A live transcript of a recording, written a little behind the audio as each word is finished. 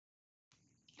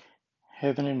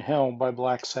Heaven and Hell by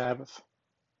Black Sabbath.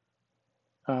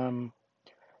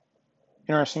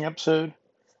 Interesting episode.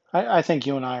 I think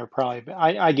you and I are probably,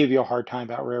 I give you a hard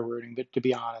time about railroading, but to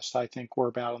be honest, I think we're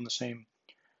about on the same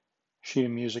sheet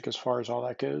of music as far as all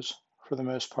that goes, for the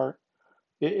most part.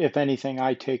 If anything,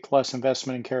 I take less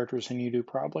investment in characters than you do,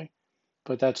 probably.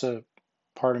 But that's a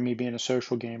part of me being a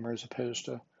social gamer as opposed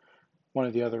to one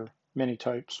of the other many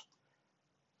types.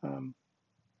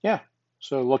 Yeah,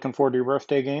 so looking forward to your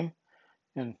birthday game,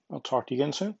 and I'll talk to you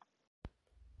again soon.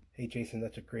 Hey, Jason,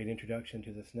 that's a great introduction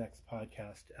to this next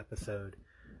podcast episode.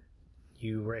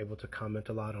 You were able to comment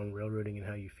a lot on railroading and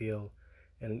how you feel.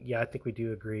 And yeah, I think we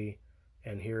do agree.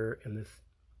 And here in this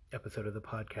episode of the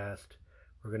podcast,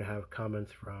 we're going to have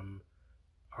comments from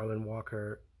Arlen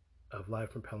Walker of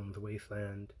Live from Pellam's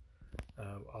Wasteland,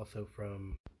 also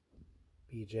from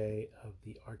BJ of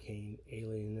the Arcane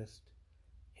Alienist,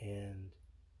 and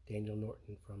Daniel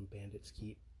Norton from Bandit.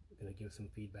 We're going to give some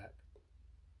feedback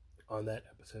on that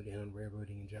episode and on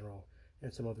railroading in general,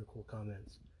 and some other cool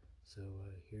comments. So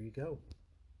here you go.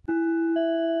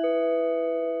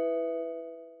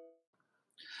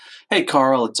 Hey,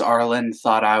 Carl, it's Arlen.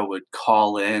 Thought I would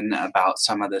call in about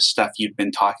some of the stuff you've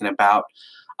been talking about.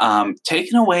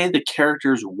 Taking away the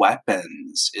character's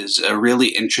weapons is a really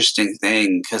interesting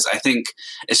thing, because I think,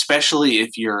 especially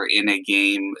if you're in a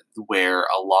game where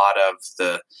a lot of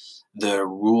the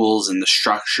rules and the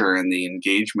structure and the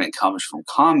engagement comes from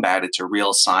combat, it's a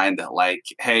real sign that, like,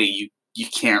 hey, you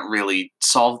can't really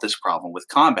solve this problem with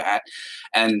combat.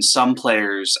 And some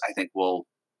players, I think, will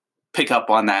pick up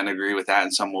on that and agree with that,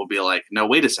 and some will be like, no,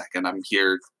 wait a second, I'm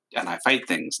here and I fight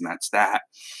things, and that's that.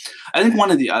 I think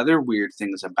one of the other weird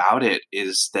things about it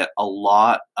is that a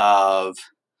lot of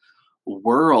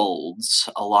worlds,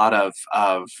 a lot of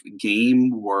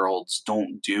game worlds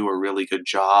don't do a really good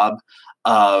job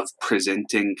of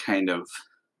presenting kind of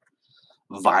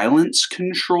violence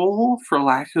control, for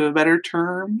lack of a better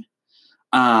term,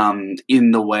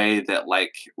 in the way that,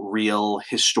 like, real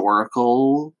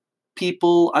historical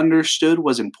people understood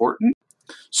was important.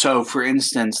 So, for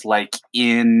instance, like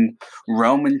in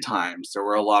Roman times, there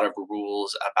were a lot of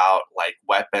rules about, like,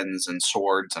 weapons and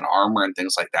swords and armor and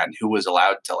things like that, and who was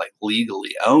allowed to, like,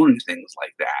 legally own things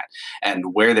like that,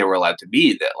 and where they were allowed to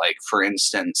be. That, like, for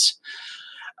instance,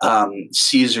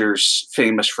 Caesar's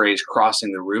famous phrase,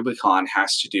 crossing the Rubicon,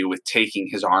 has to do with taking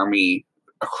his army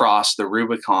across the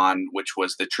Rubicon, which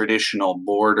was the traditional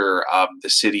border of the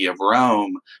city of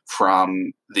Rome,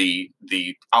 from the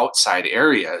outside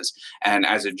areas. And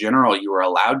as a general, you were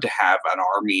allowed to have an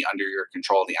army under your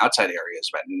control in the outside areas,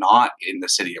 but not in the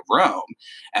city of Rome.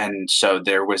 And so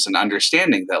there was an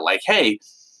understanding that, like, hey,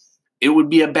 it would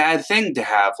be a bad thing to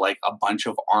have, like, a bunch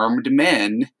of armed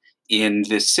men in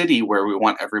this city where we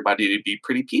want everybody to be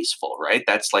pretty peaceful, right?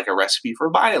 That's like a recipe for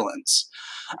violence.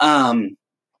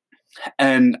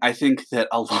 And I think that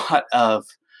a lot of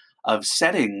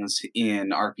settings in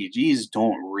RPGs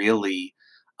don't really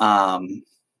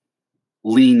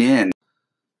lean in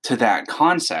to that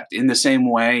concept. In the same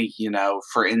way, you know,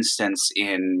 for instance,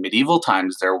 in medieval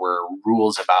times, there were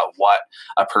rules about what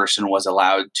a person was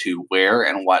allowed to wear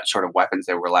and what sort of weapons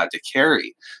they were allowed to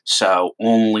carry. So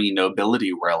only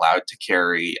nobility were allowed to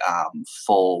carry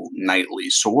full knightly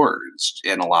swords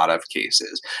in a lot of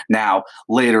cases. Now,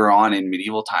 later on in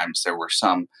medieval times, there were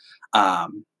some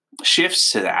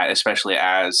shifts to that, especially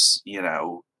as, you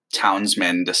know,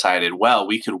 townsmen decided, well,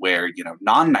 we could wear, you know,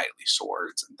 non-knightly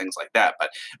swords and things like that. But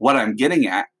what I'm getting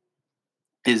at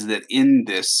is that in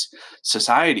this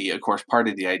society, of course, part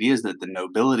of the idea is that the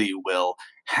nobility will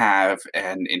have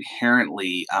an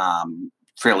inherently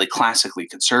fairly classically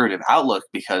conservative outlook,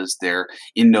 because they're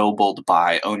ennobled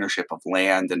by ownership of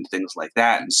land and things like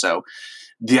that. And so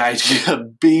the idea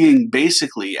of being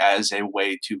basically as a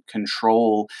way to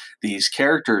control these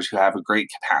characters who have a great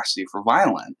capacity for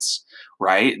violence,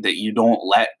 right? That you don't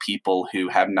let people who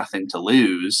have nothing to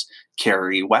lose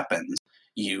carry weapons.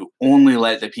 You only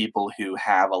let the people who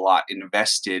have a lot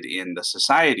invested in the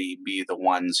society be the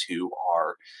ones who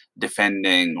are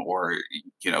defending or,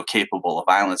 you know, capable of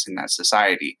violence in that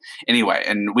society. Anyway,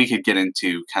 and we could get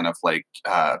into kind of like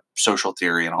social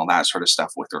theory and all that sort of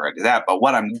stuff with regard to that. But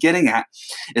what I'm getting at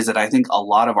is that I think a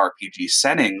lot of RPG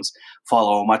settings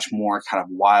follow a much more kind of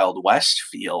Wild West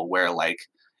feel, where, like,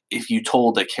 if you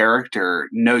told a character,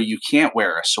 no, you can't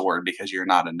wear a sword because you're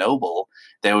not a noble,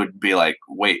 they would be like,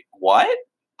 wait, what?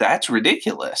 That's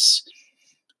ridiculous.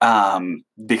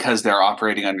 Because they're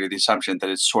operating under the assumption that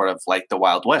it's sort of like the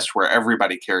Wild West, where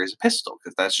everybody carries a pistol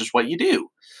because that's just what you do.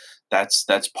 That's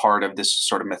part of this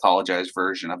sort of mythologized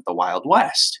version of the Wild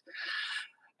West.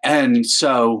 And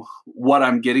so what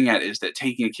I'm getting at is that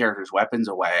taking a character's weapons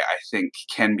away, I think,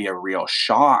 can be a real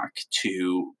shock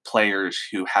to players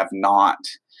who have not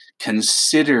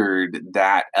considered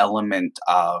that element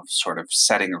of sort of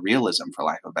setting a realism, for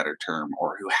lack of a better term,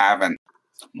 or who haven't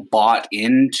bought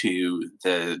into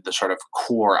the sort of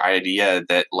core idea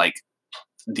that like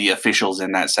the officials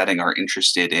in that setting are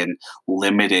interested in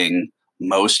limiting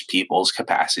most people's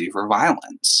capacity for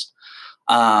violence.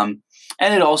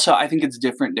 And it also, I think it's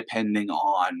different depending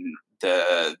on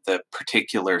the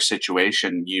particular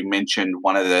situation. You mentioned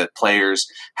one of the players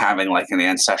having like an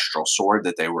ancestral sword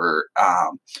that they were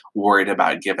worried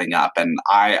about giving up, and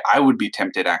I would be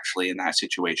tempted actually in that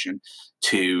situation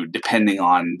to, depending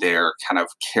on their kind of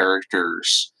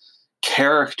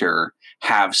character,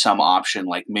 have some option,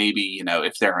 like maybe, you know,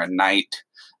 if they're a knight,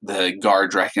 the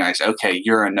guards recognize, okay,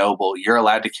 you're a noble, you're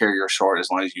allowed to carry your sword as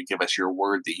long as you give us your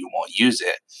word that you won't use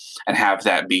it, and have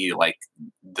that be like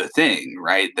the thing,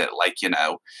 right? That, like, you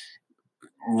know,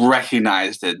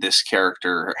 recognize that this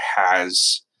character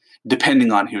has,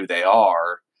 depending on who they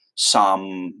are,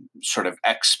 some sort of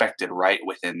expected right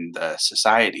within the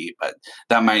society, but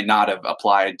that might not have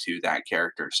applied to that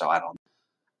character. So I don't.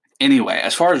 Anyway,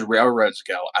 as far as railroads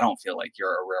go, I don't feel like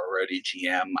you're a railroady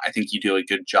GM. I think you do a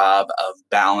good job of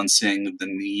balancing the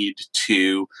need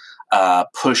to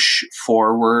push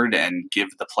forward and give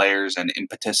the players an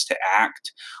impetus to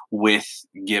act, with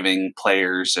giving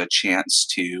players a chance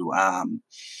to,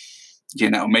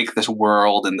 you know, make this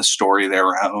world and the story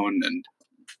their own and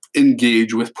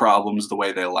engage with problems the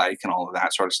way they like and all of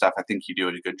that sort of stuff. I think you do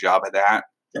a good job of that.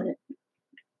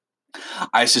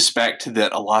 I suspect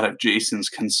that a lot of Jason's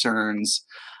concerns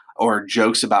or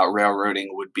jokes about railroading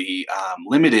would be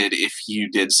limited if you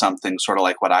did something sort of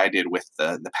like what I did with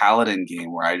the Paladin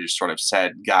game, where I just sort of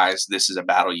said, guys, this is a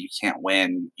battle you can't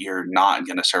win. You're not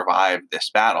going to survive this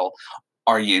battle.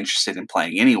 Are you interested in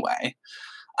playing anyway?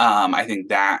 I think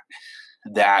that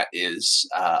is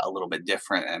a little bit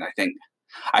different. And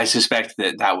I suspect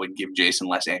that would give Jason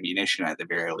less ammunition, at the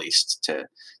very least, to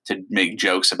make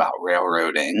jokes about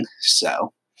railroading.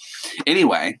 So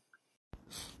anyway.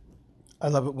 I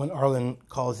love it when Arlen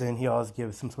calls in. He always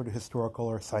gives some sort of historical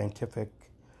or scientific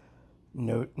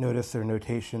notice or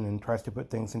notation and tries to put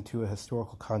things into a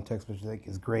historical context, which I think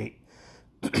is great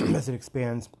as it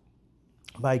expands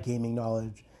my gaming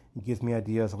knowledge and gives me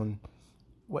ideas on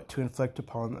what to inflict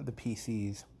upon the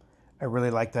PCs. I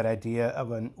really like that idea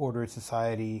of an ordered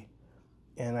society,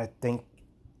 and I think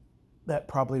that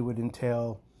probably would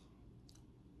entail,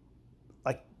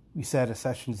 like we said, a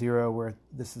session 0 where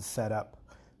this is set up,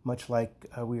 much like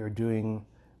we are doing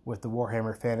with the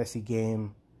Warhammer Fantasy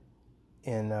game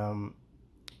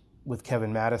with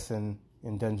Kevin Madison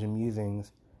in Dungeon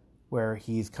Musings, where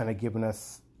he's kind of given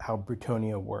us how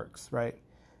Bretonia works, right?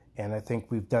 And I think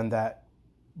we've done that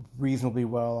reasonably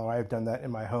well, or I've done that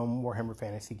in my home Warhammer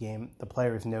Fantasy game. The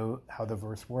players know how the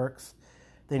verse works.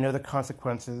 They know the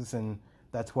consequences, and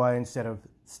that's why instead of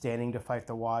standing to fight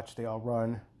the watch, they all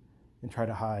run and try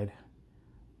to hide.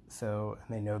 So,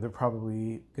 and they know they're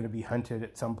probably going to be hunted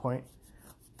at some point.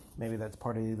 Maybe that's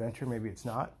part of the adventure, maybe it's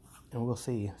not, and we'll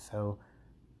see. So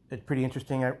it's pretty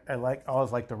interesting. I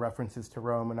always like the references to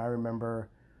Rome, and I remember,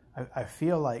 I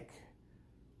feel like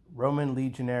Roman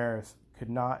legionnaires could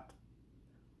not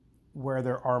wear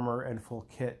their armor and full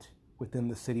kit within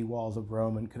the city walls of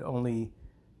Rome, and could only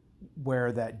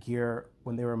wear that gear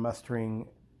when they were mustering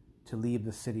to leave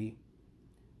the city.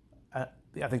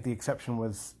 I think the exception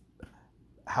was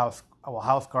House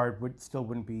Guard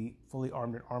wouldn't be fully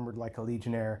armored like a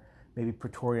legionnaire. Maybe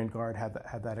Praetorian Guard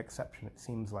had that exception. It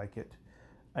seems like it.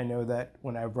 I know that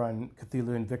when I run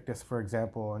Cthulhu Invictus, for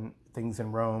example, and things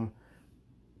in Rome,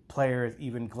 players,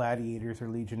 even gladiators or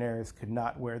legionnaires, could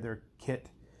not wear their kit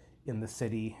in the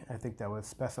city. I think that was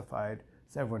specified.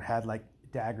 So everyone had like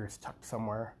daggers tucked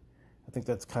somewhere. I think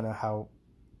that's kind of how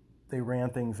they ran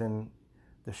things in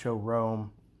the show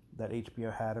Rome that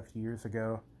HBO had a few years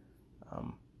ago.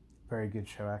 Very good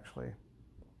show, actually.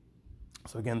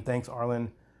 So again, thanks,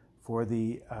 Arlen, for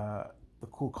the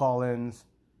cool call-ins,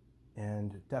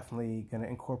 and definitely going to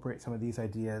incorporate some of these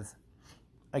ideas.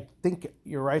 I think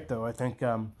you're right, though. I think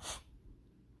the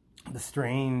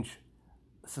strange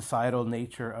societal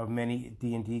nature of many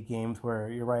D&D games, where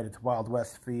you're right, it's Wild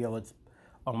West feel, it's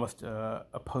almost a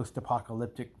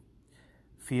post-apocalyptic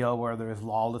feel where there's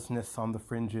lawlessness on the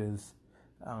fringes,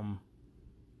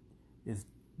 is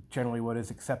generally what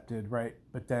is accepted, right?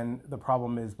 But then the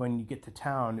problem is when you get to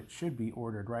town, it should be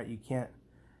ordered, right? You can't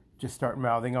just start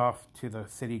mouthing off to the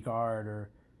city guard,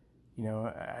 or, you know,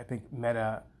 I think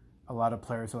a lot of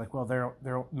players are like, well,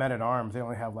 they're men at arms. They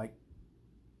only have like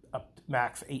up to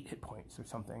max 8 hit points or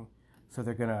something. So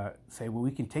they're going to say, well,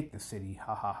 we can take the city,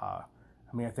 ha ha ha.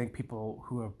 I mean, I think people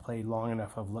who have played long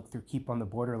enough have looked through Keep on the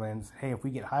Borderlands. Hey, if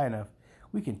we get high enough,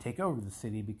 we can take over the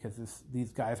city because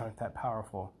these guys aren't that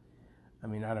powerful. I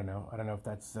mean, I don't know. I don't know if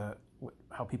that's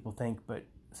how people think, but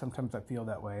sometimes I feel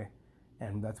that way.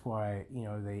 And that's why,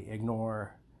 they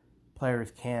ignore,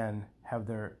 players can have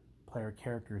their player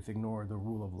characters ignore the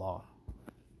rule of law.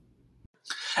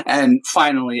 And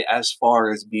finally, as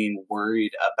far as being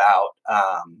worried about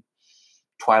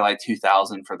Twilight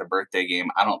 2000 for the birthday game,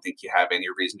 I don't think you have any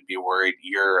reason to be worried.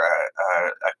 You're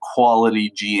a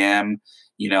quality GM.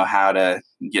 You know how to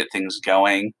get things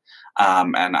going.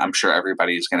 And I'm sure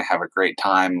everybody's going to have a great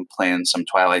time playing some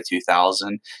Twilight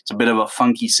 2000. It's a bit of a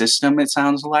funky system, it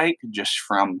sounds like, just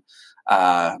from,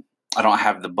 I don't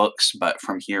have the books, but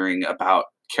from hearing about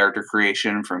character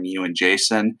creation from you and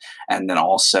Jason, and then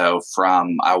also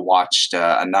I watched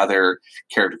another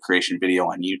character creation video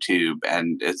on YouTube,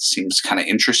 and it seems kind of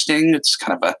interesting. It's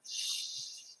kind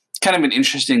of an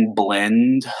interesting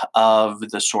blend of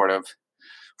the sort of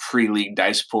free league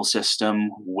dice pool system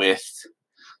with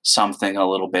something a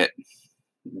little bit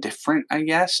different, I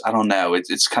guess. I don't know.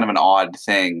 It's kind of an odd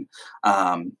thing.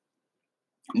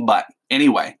 But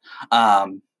anyway,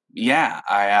 I'm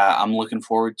looking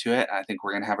forward to it. I think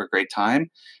we're going to have a great time,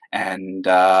 and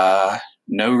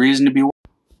no reason to be worried.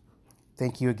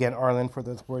 Thank you again, Arlen, for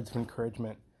those words of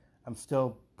encouragement. I'm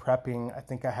still prepping. I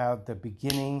think I have the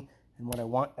beginning and what I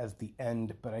want as the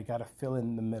end, but I got to fill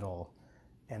in the middle.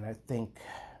 And I think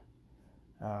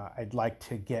I'd like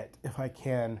to get, if I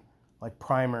can, like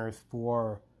primers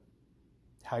for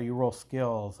how you roll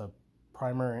skills, a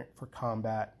primer for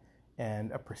combat,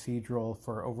 and a procedural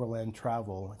for overland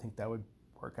travel. I think that would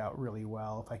work out really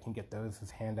well if I can get those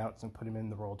as handouts and put them in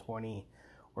the Roll20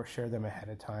 or share them ahead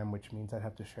of time, which means I'd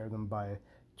have to share them by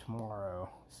tomorrow.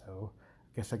 So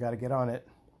I guess I got to get on it.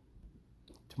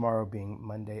 Tomorrow being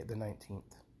Monday the 19th.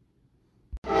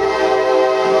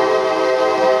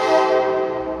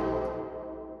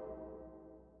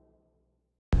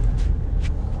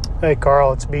 Hey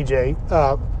Carl, it's BJ.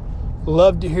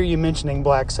 Love to hear you mentioning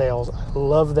Black Sails. I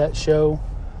love that show.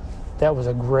 That was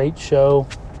a great show.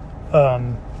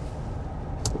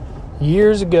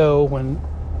 Years ago, when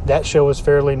that show was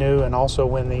fairly new, and also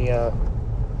when the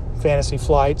Fantasy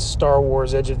Flights Star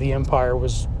Wars Edge of the Empire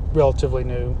was relatively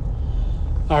new,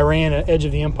 I ran an Edge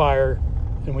of the Empire,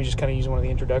 and we just kind of used one of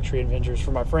the introductory adventures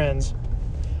for my friends.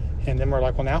 And then we're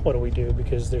like, well, now what do we do?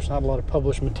 Because there's not a lot of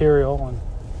published material, and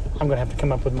I'm going to have to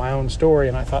come up with my own story.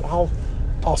 And I thought,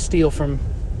 I'll steal from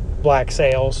Black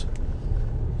Sails,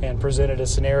 and presented a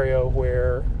scenario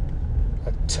where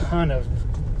a ton of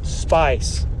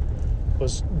spice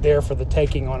was there for the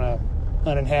taking on a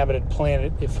uninhabited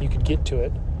planet if you could get to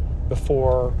it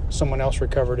before someone else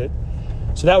recovered it.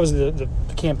 So that was the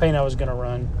campaign I was going to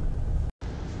run.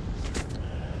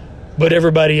 But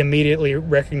everybody immediately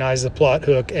recognized the plot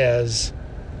hook as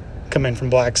coming from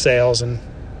Black Sails, and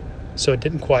so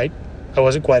I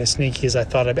wasn't quite as sneaky as I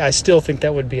thought I'd be. I still think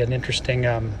that would be an interesting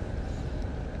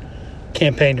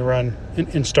campaign to run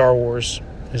in Star Wars,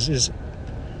 is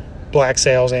Black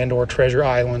Sails and or Treasure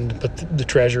Island, but the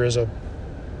treasure is a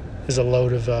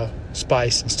load of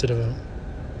spice instead of a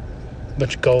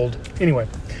bunch of gold. Anyway,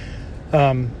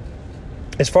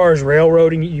 as far as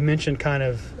railroading, you mentioned kind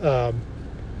of, I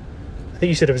think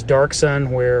you said it was Dark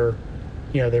Sun, where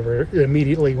they were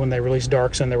immediately when they released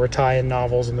Dark Sun, there were tie-in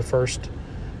novels, and the first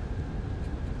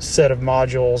set of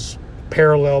modules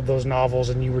paralleled those novels,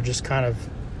 and you were just kind of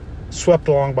swept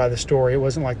along by the story. It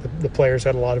wasn't like the players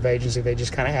had a lot of agency. They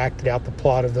just kind of acted out the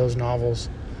plot of those novels.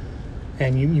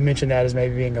 And you mentioned that as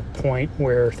maybe being a point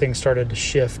where things started to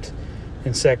shift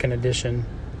in second edition.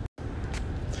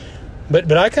 But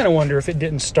I kind of wonder if it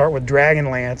didn't start with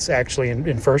Dragonlance actually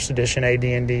in first edition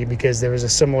AD&D, because there was a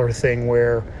similar thing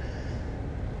where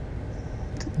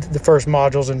the first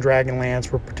modules in Dragonlance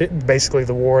were basically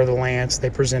the War of the Lance. They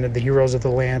presented the heroes of the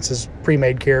Lance as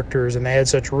pre-made characters, and they had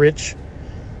such rich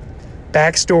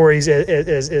backstories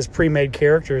as pre-made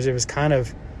characters. It was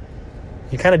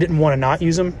you didn't want to not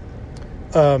use them,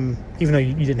 even though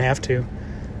you didn't have to.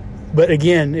 But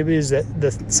again, it was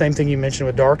the same thing you mentioned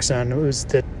with Dark Sun. It was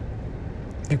that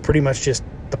you pretty much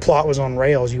the plot was on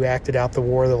rails. You acted out the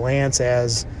War of the Lance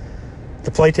as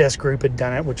the playtest group had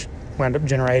done it, which wound up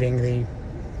generating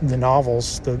the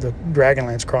novels, the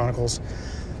Dragonlance Chronicles.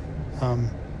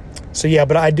 So yeah,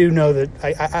 but I do know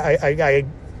that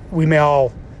we may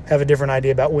all have a different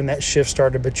idea about when that shift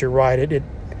started, but you're right.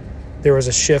 There was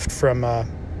a shift from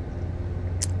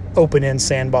open-end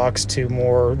sandbox to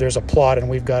more, there's a plot and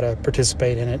we've got to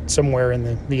participate in it somewhere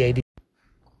in the AD.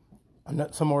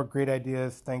 Some more great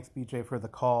ideas. Thanks, BJ, for the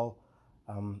call.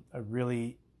 I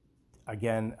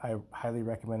highly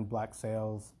recommend Black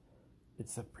Sails.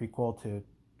 It's a prequel to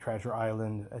Treasure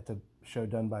Island. It's a show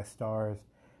done by Stars.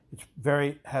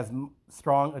 It has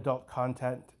strong adult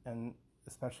content, and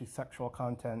especially sexual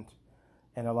content,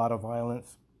 and a lot of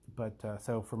violence. But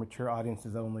so for mature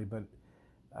audiences only. But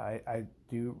I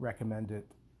do recommend it.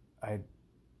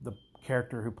 The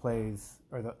character who plays,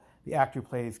 or the actor who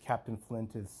plays Captain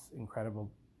Flint is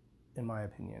incredible, in my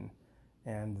opinion.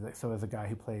 And so is the guy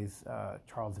who plays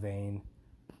Charles Vane.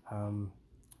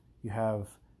 You have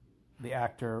the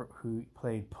actor who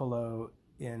played Pullo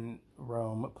in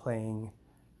Rome playing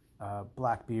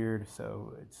Blackbeard.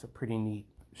 So it's a pretty neat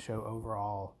show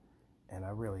overall, and I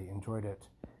really enjoyed it.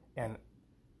 And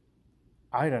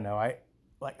I don't know, I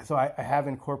have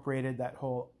incorporated that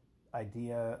whole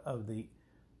idea of the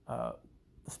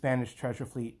Spanish treasure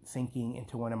fleet sinking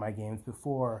into one of my games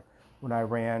before, when I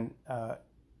ran a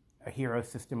hero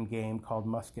system game called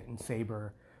Musket and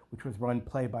Saber, which was run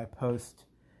play by post,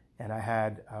 and I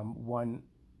had one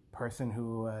person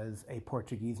who was a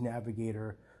Portuguese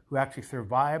navigator who actually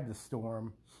survived the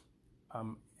storm,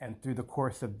 and through the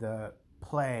course of the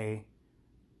play,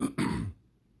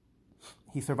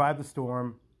 he survived the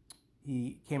storm.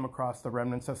 He came across the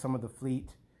remnants of some of the fleet.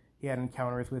 He had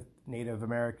encounters with Native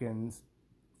Americans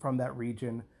from that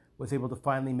region, was able to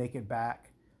finally make it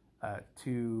back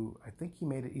to, I think he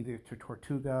made it either to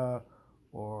Tortuga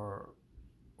or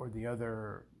the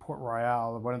other Port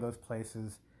Royal, or one of those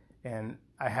places. And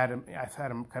I had him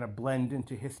kind of blend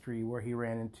into history, where he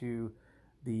ran into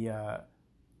the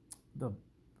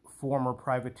former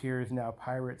privateers, now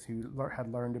pirates, who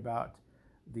had learned about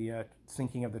the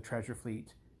sinking of the treasure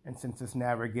fleet. And since this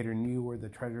navigator knew where the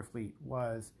treasure fleet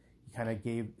was, he kind of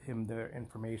gave him the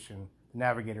information. The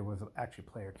navigator was actually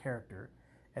a player character.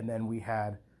 And then we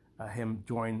had him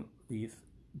join these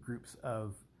groups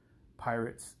of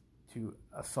pirates to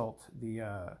assault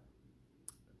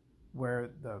where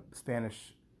the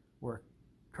Spanish were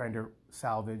trying to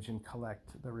salvage and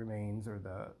collect the remains, or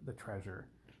the treasure.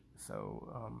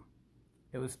 So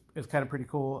it was kind of pretty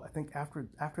cool. I think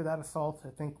after that assault, I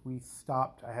think we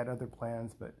stopped. I had other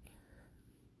plans, but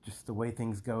just the way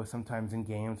things go sometimes in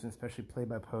games, and especially play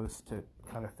by post, it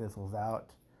kind of fizzles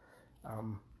out.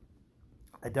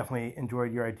 I definitely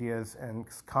enjoyed your ideas and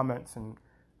comments and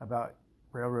about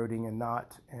railroading and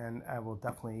not, and I will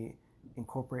definitely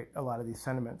incorporate a lot of these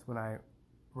sentiments when I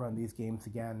run these games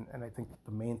again. And I think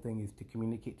the main thing is to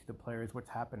communicate to the players what's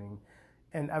happening.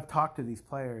 And I've talked to these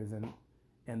players, and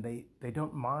they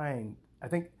don't mind. I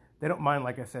think they don't mind,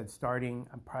 like I said, starting,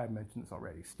 I probably mentioned this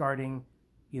already, starting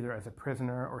either as a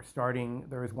prisoner or starting.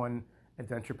 There was one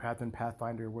adventure path in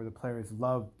Pathfinder where the players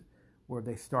loved, where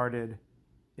they started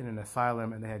in an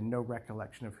asylum and they had no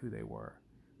recollection of who they were,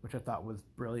 which I thought was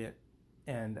brilliant.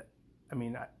 And I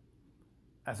mean,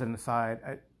 as an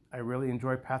aside, I really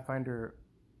enjoy Pathfinder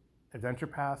adventure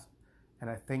paths, and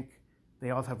I think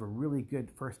they also have a really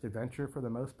good first adventure for the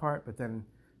most part, but then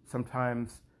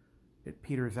sometimes it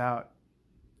peters out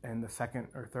in the second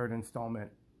or third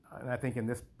installment. And I think in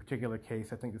this particular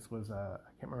case, I think this was, I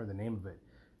can't remember the name of it,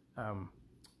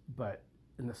 but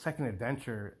in the second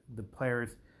adventure, the players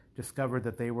discovered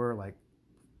that they were like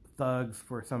thugs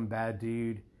for some bad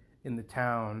dude in the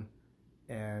town,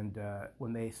 and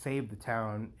when they saved the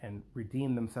town and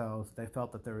redeemed themselves, they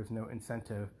felt that there was no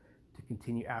incentive to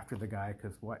continue after the guy,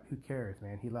 because who cares,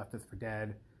 man? He left us for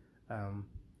dead.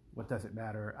 What does it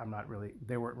matter?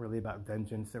 They weren't really about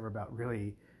vengeance. They were about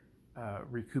really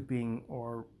recouping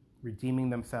or redeeming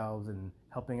themselves and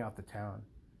helping out the town.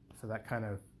 So that kind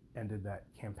of ended that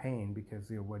campaign,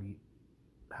 because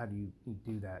how do you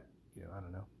do that? I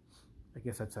don't know. I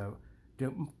guess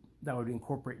that would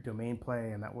incorporate domain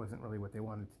play, and that wasn't really what they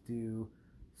wanted to do.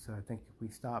 So I think we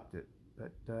stopped it.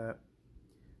 But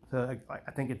so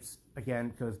I think it's,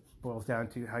 again, boils down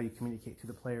to how you communicate to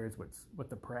the players what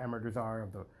the parameters are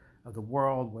of the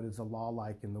world, what is the law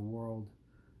like in the world,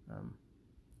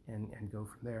 and go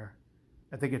from there.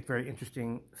 I think it's very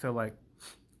interesting. So like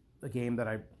a game that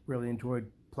I really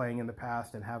enjoyed playing in the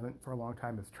past and haven't for a long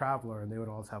time is Traveler, and they would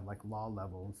always have like law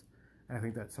levels. And I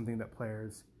think that's something that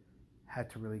players had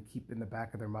to really keep in the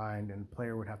back of their mind, and the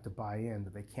player would have to buy in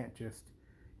that they can't just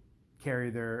carry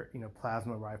their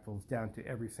plasma rifles down to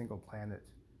every single planet.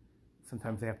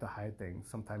 Sometimes they have to hide things.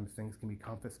 Sometimes things can be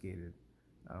confiscated,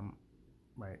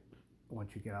 right,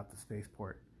 once you get out the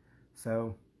spaceport.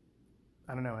 So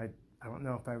I don't know. I don't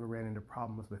know if I ever ran into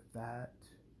problems with that.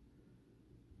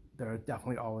 There are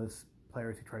definitely always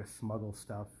players who try to smuggle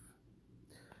stuff,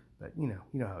 but you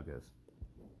know how it goes.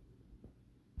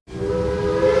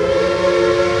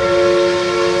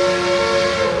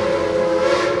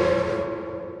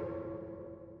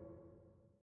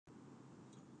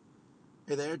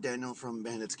 Hey there, Daniel from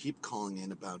Bandits. Keep calling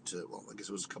in about, well, I guess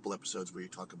it was a couple episodes where you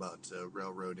talk about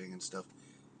railroading and stuff.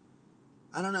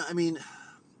 I don't know, I mean,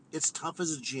 it's tough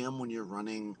as a GM when you're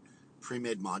running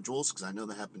pre-made modules, because I know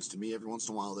that happens to me every once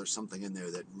in a while. There's something in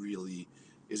there that really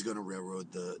is going to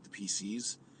railroad the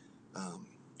PCs.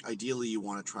 Ideally, you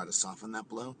want to try to soften that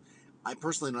blow. I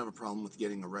personally don't have a problem with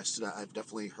getting arrested. I've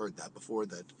definitely heard that before,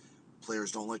 that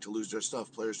players don't like to lose their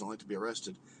stuff, players don't like to be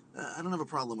arrested. I don't have a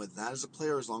problem with that as a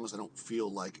player, as long as I don't feel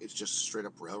like it's just straight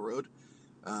up railroad,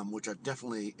 which I've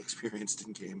definitely experienced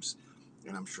in games,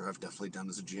 and I'm sure I've definitely done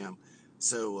as a GM.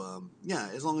 So, yeah,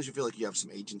 as long as you feel like you have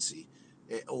some agency,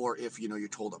 or if, you're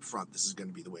told up front this is going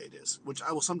to be the way it is, which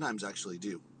I will sometimes actually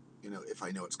do, if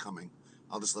I know it's coming.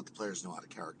 I'll just let the players know out of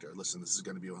character. Listen, this is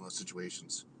going to be one of those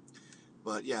situations.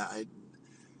 But yeah,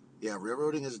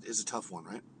 railroading is a tough one,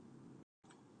 right?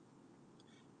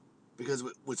 Because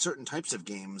with certain types of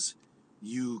games,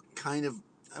 you kind of,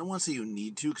 I don't want to say you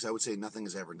need to, because I would say nothing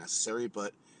is ever necessary,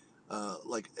 but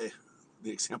the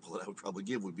example that I would probably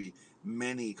give would be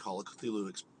many Call of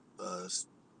Cthulhu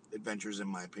adventures, in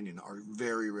my opinion, are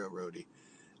very railroady.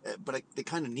 But they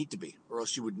kind of need to be, or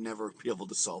else you would never be able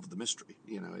to solve the mystery.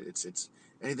 It's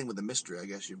anything with a mystery, I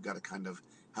guess you've got to kind of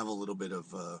have a little bit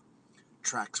of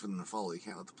tracks for them to follow. You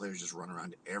can't let the players just run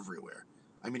around everywhere.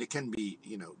 I mean, it can be,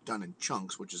 done in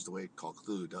chunks, which is the way Call of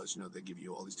Cthulhu does. They give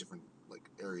you all these different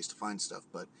areas to find stuff,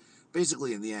 but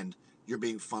basically, in the end, you're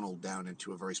being funneled down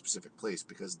into a very specific place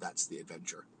because that's the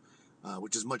adventure,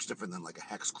 which is much different than like a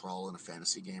hex crawl in a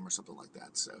fantasy game or something like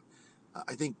that. So,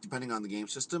 I think depending on the game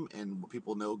system and what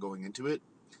people know going into it,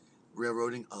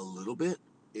 railroading a little bit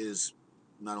is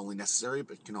not only necessary,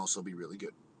 but can also be really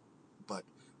good. But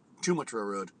too much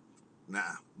railroad,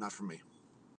 nah, not for me.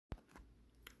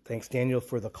 Thanks, Daniel,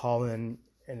 for the call in.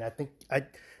 And I think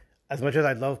as much as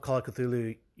I love Call of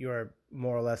Cthulhu, you are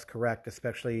more or less correct,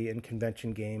 especially in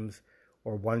convention games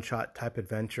or one-shot type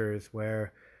adventures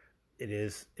where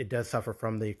it does suffer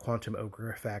from the quantum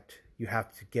ogre effect. You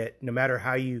have to get, no matter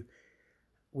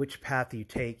which path you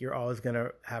take, you're always going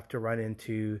to have to run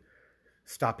into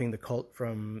stopping the cult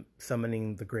from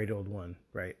summoning the Great Old One,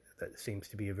 right? That seems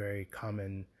to be a very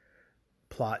common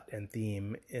plot and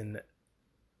theme in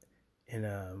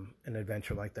an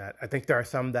adventure like that. I think there are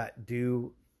some that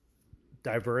do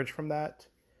diverge from that.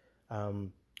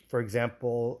 For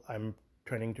example, I'm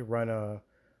trying to run a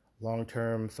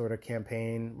long-term sort of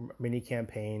mini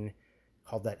campaign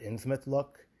called that Innsmouth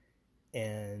Look,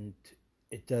 and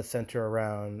it does center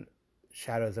around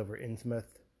Shadows over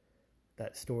Innsmouth,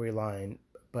 that storyline.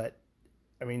 But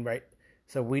I mean, right?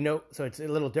 So we know, so it's a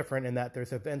little different in that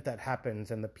there's an event that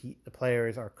happens and the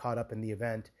players are caught up in the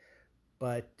event,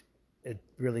 but it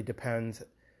really depends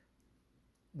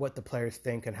what the players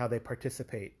think and how they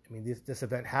participate. I mean, this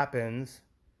event happens,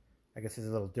 I guess, is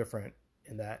a little different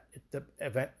in that the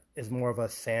event is more of a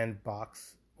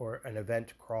sandbox or an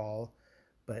event crawl,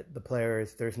 but the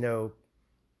players, there's no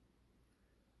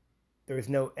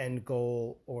end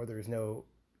goal, or there's no,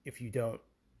 if you don't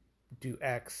do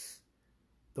X,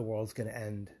 the world's going to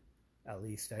end. At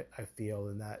least I feel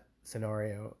in that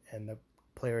scenario, and the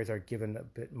players are given a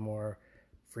bit more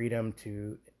freedom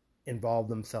to involve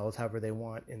themselves however they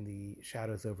want in the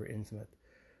Shadows over Innsmouth.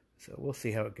 So we'll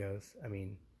see how it goes. I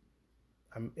mean,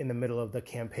 I'm in the middle of the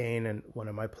campaign, and one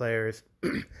of my players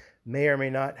may or may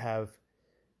not have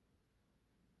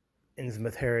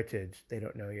Innsmouth heritage. They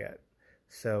don't know yet.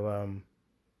 So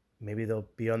maybe they'll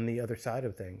be on the other side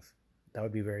of things. That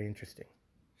would be very interesting.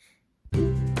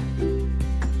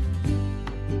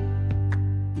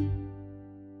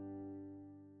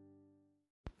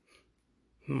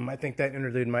 I think that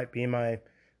interlude might be my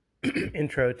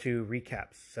intro to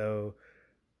recaps. So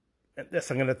I'm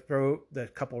going to throw the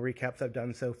couple recaps I've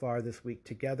done so far this week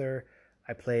together.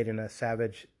 I played in a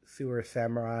Savage Sewer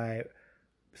Samurai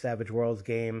Savage Worlds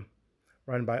game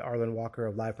run by Arlen Walker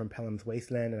of Live from Pellam's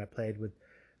Wasteland, and I played with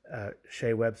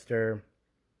Shay Webster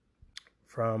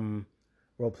from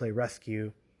Roleplay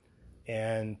Rescue,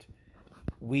 and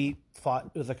we fought.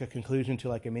 It was like a conclusion to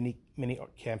like a mini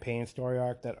campaign story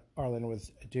arc that Arlen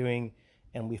was doing,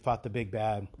 and we fought the big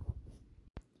bad,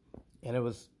 and it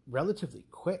was relatively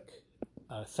quick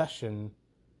session.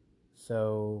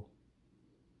 So,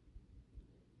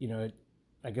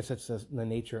 I guess that's the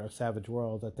nature of Savage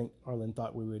Worlds. I think Arlen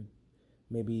thought we would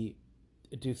maybe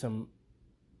do some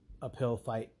uphill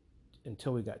fight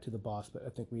until we got to the boss, but I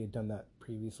think we had done that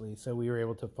previously. So we were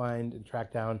able to find and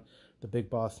track down the big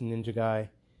boss ninja guy,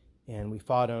 and we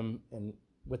fought him, and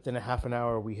within a half an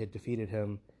hour we had defeated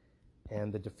him.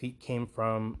 And the defeat came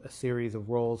from a series of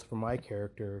rolls for my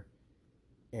character.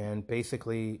 And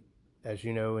basically, as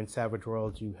you know, in Savage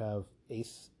Worlds you have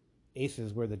ace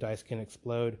aces where the dice can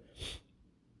explode.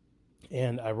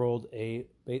 And I rolled a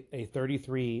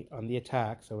 33 on the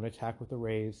attack, so an attack with a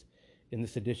raise. In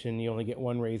this edition, you only get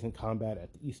one raise in combat. It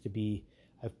used to be,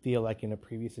 I feel like in a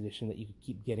previous edition, that you could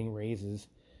keep getting raises.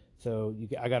 So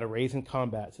I got a raise in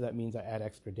combat, so that means I add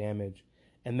extra damage.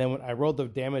 And then when I rolled the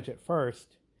damage at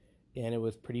first, and it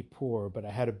was pretty poor, but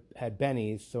I had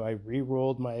bennies, so I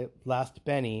re-rolled my last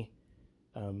benny.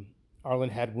 Arlen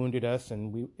had wounded us,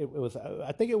 and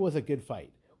I think it was a good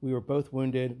fight. We were both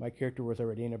wounded. My character was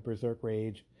already in a berserk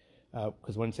rage,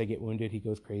 because once they get wounded, he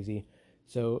goes crazy.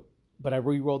 So, but I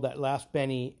re-rolled that last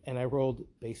benny, and I rolled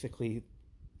basically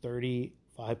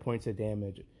 35 points of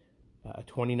damage,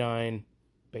 29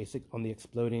 basic on the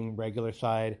exploding regular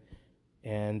side,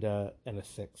 and a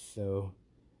 6. So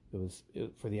it was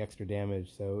for the extra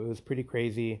damage. So it was pretty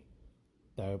crazy.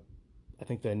 I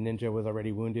think the ninja was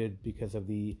already wounded because of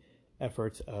the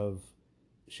efforts of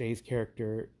Shay's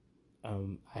character.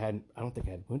 I don't think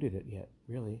I had wounded it yet,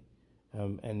 really.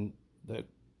 And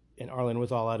Arlen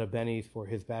was all out of bennies for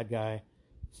his bad guy,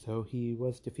 so he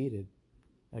was defeated.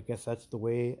 I guess that's the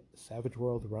way Savage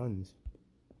World runs.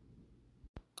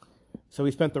 So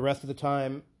we spent the rest of the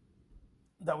time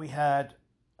that we had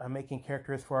making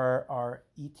characters for our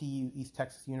ETU, East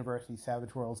Texas University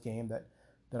Savage Worlds game that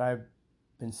I've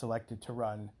been selected to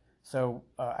run. So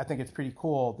I think it's pretty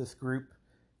cool, this group.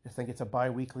 I think it's a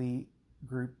bi-weekly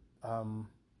group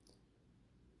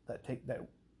that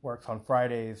works on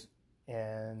Fridays,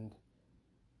 and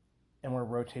we're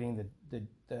rotating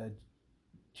the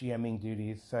GMing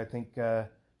duties. So I think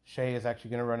Shay is actually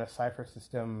going to run a Cypher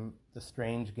System, the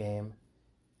Strange game,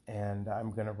 and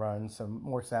I'm going to run some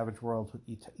more Savage Worlds with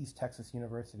East Texas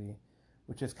University,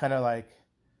 which is kind of like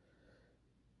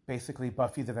basically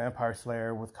Buffy the Vampire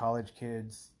Slayer with college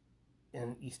kids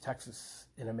in East Texas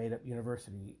in a made-up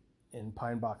university in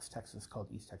Pine Box, Texas, called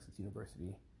East Texas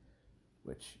University,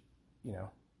 which,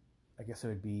 I guess it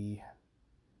would be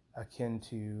akin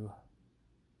to,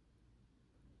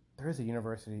 there is a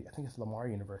university, I think it's Lamar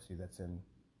University, that's in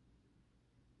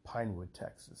Pinewood,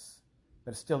 Texas,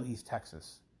 but it's still East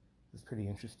Texas. It's pretty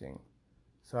interesting.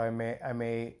 So I'm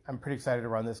pretty excited to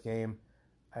run this game.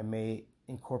 I may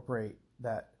incorporate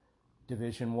that big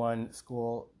Division I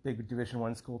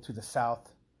school to the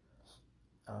south,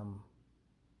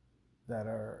 that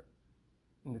are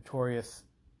notorious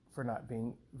for not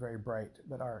being very bright,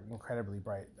 but are incredibly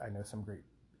bright. I know some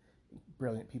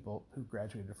brilliant people who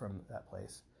graduated from that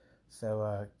place.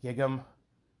 So gig 'em,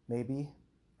 maybe,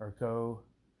 or go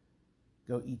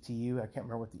ETU. I can't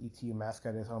remember what the ETU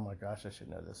mascot is. Oh my gosh, I should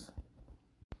know this.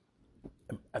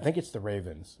 I think it's the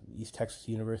Ravens, East Texas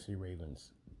University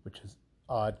Ravens, which is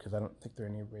odd because I don't think there are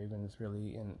any Ravens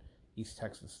really in East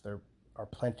Texas. There are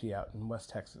plenty out in West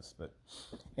Texas, but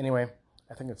anyway,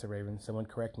 I think it's a Ravens. Someone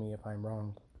correct me if I'm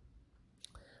wrong.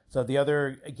 So the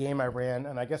other game I ran,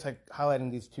 and I guess I'm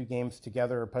highlighting these two games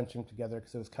together or punching together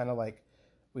because it was kind of like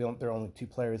there are only two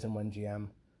players in one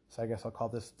GM. So I guess I'll call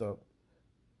this the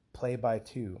play by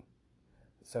two.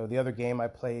 So the other game I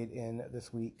played in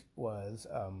this week was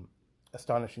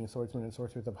Astonishing Swordsmen and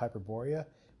Sorcerers of Hyperborea,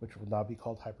 which will now be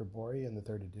called Hyperborea in the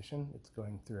 3rd edition. It's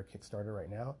going through a Kickstarter right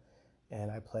now. And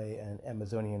I play an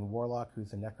Amazonian warlock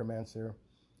who's a necromancer.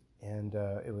 And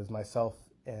it was myself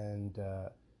and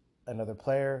another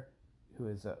player who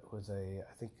was a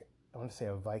I think I want to say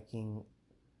a Viking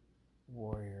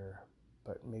warrior,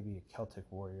 but maybe a Celtic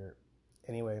warrior.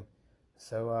 Anyway,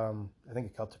 so I think a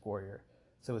Celtic warrior.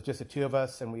 So it was just the two of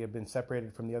us, and we had been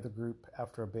separated from the other group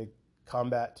after a big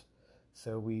combat.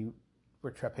 So we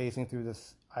were trapezing through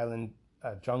this island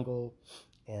jungle,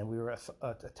 and we were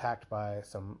attacked by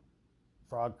some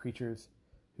frog creatures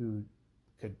who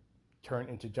could turn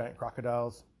into giant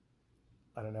crocodiles.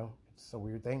 I don't know. It's a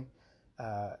weird thing.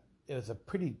 It was a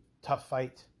pretty tough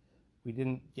fight. We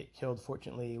didn't get killed,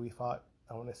 fortunately. We fought,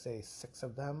 I want to say, 6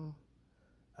 of them.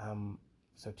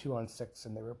 So 2 on 6,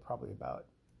 and they were probably about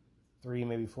 3,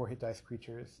 maybe 4 hit dice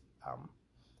creatures.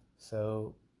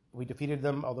 So we defeated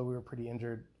them, although we were pretty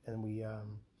injured, and we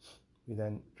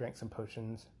then drank some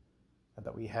potions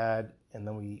that we had, and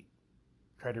then we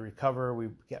tried to recover. We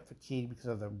got fatigued because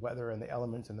of the weather and the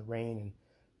elements and the rain, and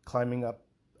climbing up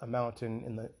a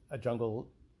mountain a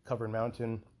jungle-covered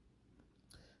mountain.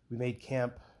 We made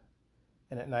camp,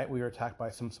 and at night we were attacked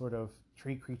by some sort of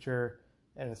tree creature,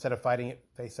 and instead of fighting it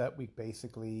face up, we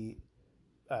basically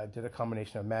did a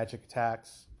combination of magic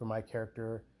attacks for my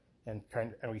character, and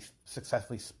we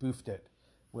successfully spoofed it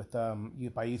with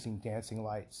by using dancing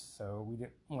lights. So we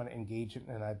didn't want to engage it,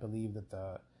 and I believe that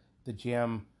the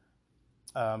GM,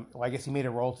 I guess he made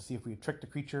a roll to see if we had tricked the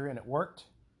creature, and it worked.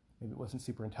 Maybe it wasn't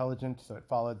super intelligent, so it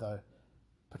followed the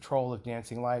patrol of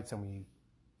dancing lights, and we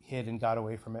hid and got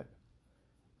away from it.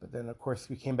 But then, of course,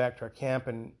 we came back to our camp,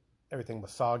 and everything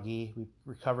was soggy. We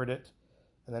recovered it,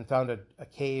 and then found a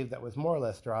cave that was more or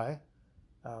less dry,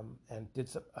 and did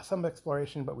some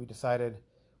exploration, but we decided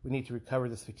we need to recover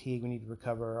this fatigue, we need to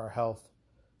recover our health.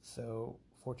 So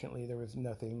fortunately there was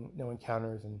no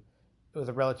encounters, and it was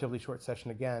a relatively short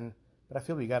session again, but I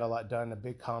feel we got a lot done, a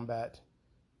big combat,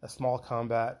 a small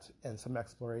combat, and some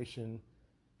exploration,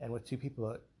 and with 2 people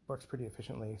it works pretty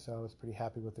efficiently, so I was pretty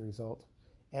happy with the result.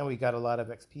 And we got a lot of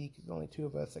XP because only 2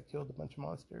 of us that killed a bunch of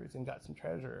monsters and got some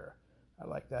treasure. I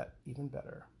like that even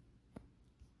better.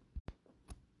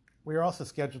 We are also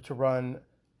scheduled to run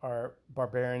our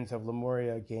Barbarians of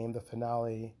Lemuria game, the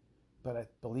finale, but I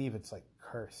believe it's like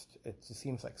cursed. It just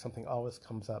seems like something always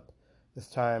comes up. This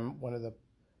time,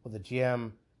 the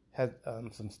GM had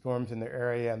some storms in their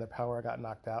area and the power got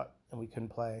knocked out and we couldn't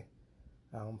play.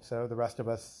 So the rest of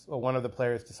us, one of the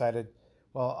players decided,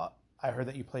 I heard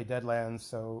that you play Deadlands,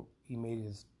 so he made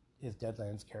his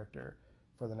Deadlands character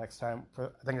for the next time. I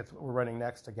think it's what we're running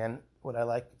next. Again, what I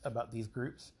like about these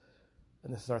groups,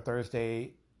 and this is our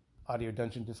Thursday audio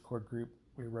dungeon Discord group,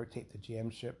 we rotate the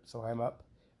GM ship, so I'm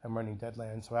running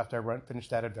Deadlands. So after I finish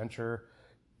that adventure,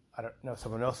 I don't know,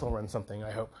 someone else will run something,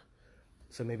 I hope.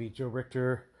 So maybe Joe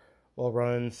Richter will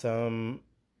run some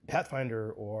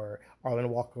Pathfinder, or Arlen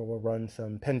Walker will run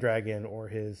some Pendragon, or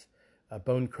his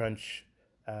Bone Crunch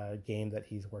game that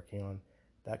he's working on.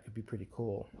 That could be pretty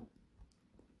cool.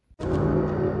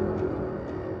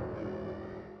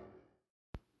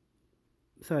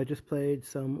 So I just played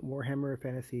some Warhammer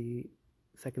Fantasy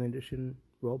 2nd Edition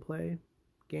roleplay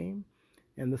game,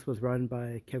 and this was run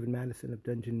by Kevin Madison of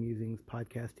Dungeon Musings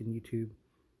podcast and YouTube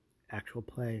actual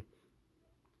play.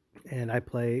 And I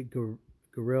play Garil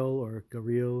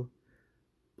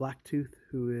Blacktooth,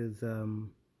 who is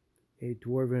a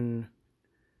dwarven,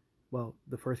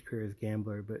 the first career is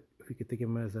gambler, but if you could think of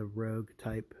him as a rogue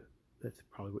type, that's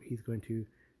probably what he's going to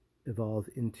evolve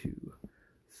into.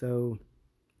 So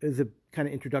it was a kind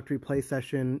of introductory play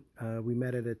session. We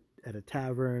met at a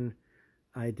tavern.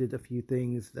 I did a few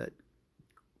things that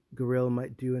Garil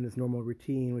might do in his normal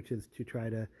routine, which is to try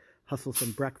to hustle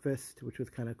some breakfast, which was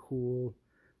kind of cool.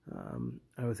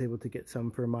 I was able to get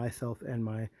some for myself and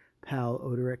my pal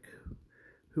Oderic,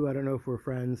 who I don't know if we're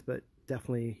friends, but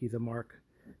definitely he's a mark,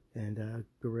 and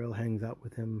Garil hangs out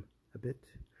with him a bit.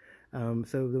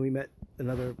 So then we met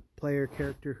another player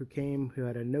character who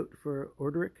had a note for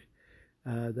Oderic,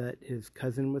 that his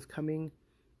cousin was coming,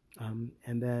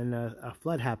 and then a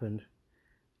flood happened,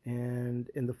 and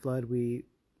in the flood we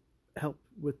helped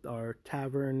with our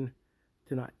tavern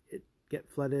to not get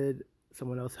flooded.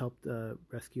 Someone else helped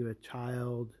rescue a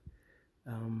child,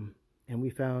 and we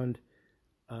found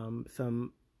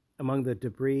some, among the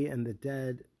debris and the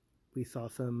dead, we saw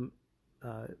some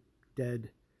dead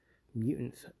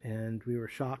mutants, and we were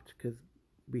shocked because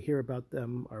we hear about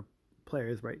them, our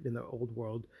players right in the old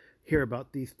world hear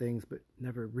about these things but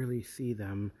never really see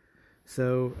them.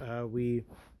 So we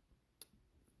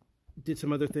did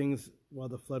some other things while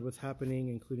the flood was happening,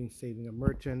 including saving a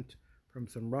merchant from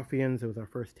some ruffians. It was our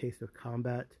first taste of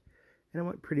combat, and it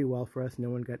went pretty well for us. No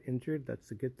one got injured.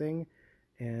 That's a good thing.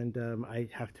 And I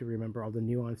have to remember all the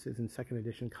nuances in 2nd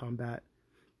edition combat.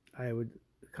 I would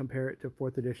compare it to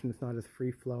 4th edition. It's not as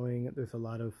free-flowing. There's a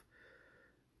lot of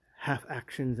half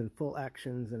actions and full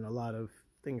actions, and a lot of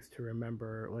things to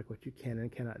remember, like what you can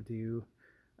and cannot do.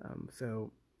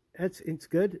 So it's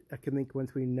good. I can think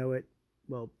once we know it,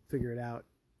 we'll figure it out,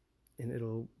 and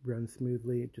it'll run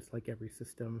smoothly, just like every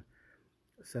system.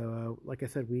 So like I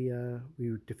said, we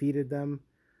defeated them.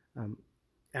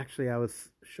 Actually, I was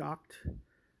shocked.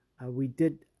 We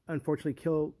did unfortunately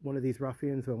kill one of these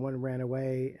ruffians when one ran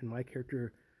away, and my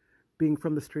character, being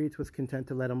from the streets, was content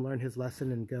to let him learn his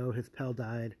lesson and go. His pal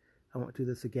died. I won't do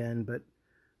this again, but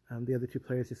the other 2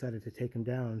 players decided to take him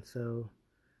down. So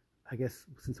I guess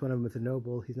since one of them is a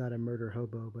noble, he's not a murder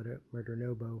hobo, but a murder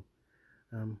nobo.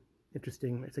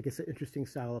 Interesting. It's, I guess, an interesting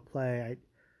style of play. I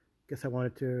guess I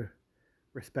wanted to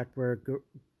respect where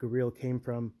Garil came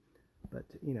from, but,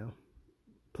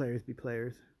 players be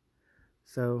players.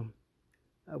 So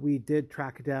we did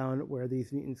track down where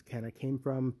these mutants kind of came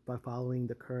from by following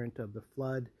the current of the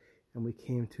flood, and we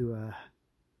came to a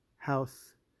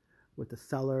house with a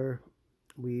cellar.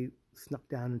 We snuck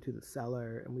down into the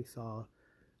cellar, and we saw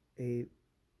an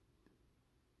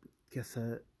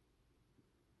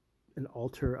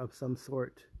altar of some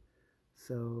sort.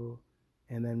 So,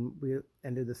 and then we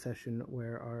ended the session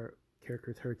where our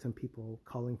characters heard some people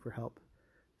calling for help.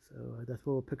 So that's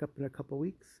what we'll pick up in a couple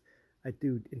weeks. I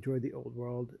do enjoy the old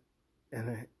world,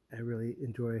 and I really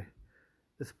enjoy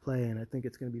this play, and I think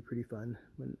it's going to be pretty fun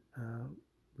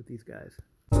with these guys.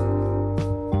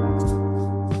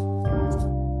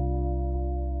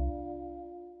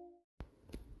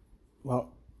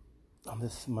 Well, on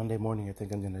this Monday morning, I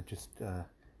think I'm going to just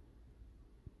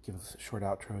give us a short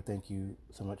outro. Thank you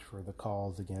so much for the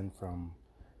calls again from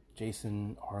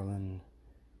Jason, Arlen,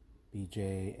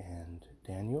 BJ, and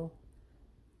Daniel.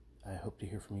 I hope to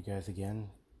hear from you guys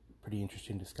again. Pretty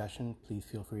interesting discussion. Please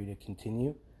feel free to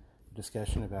continue the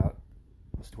discussion about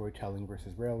storytelling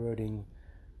versus railroading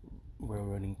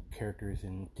characters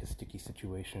into sticky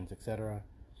situations, etc.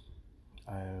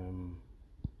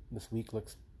 This week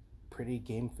looks pretty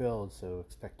game filled, so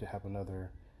expect to have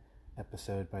another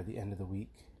episode by the end of the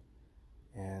week.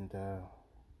 And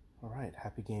all right,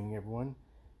 happy gaming everyone,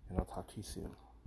 and I'll talk to you soon.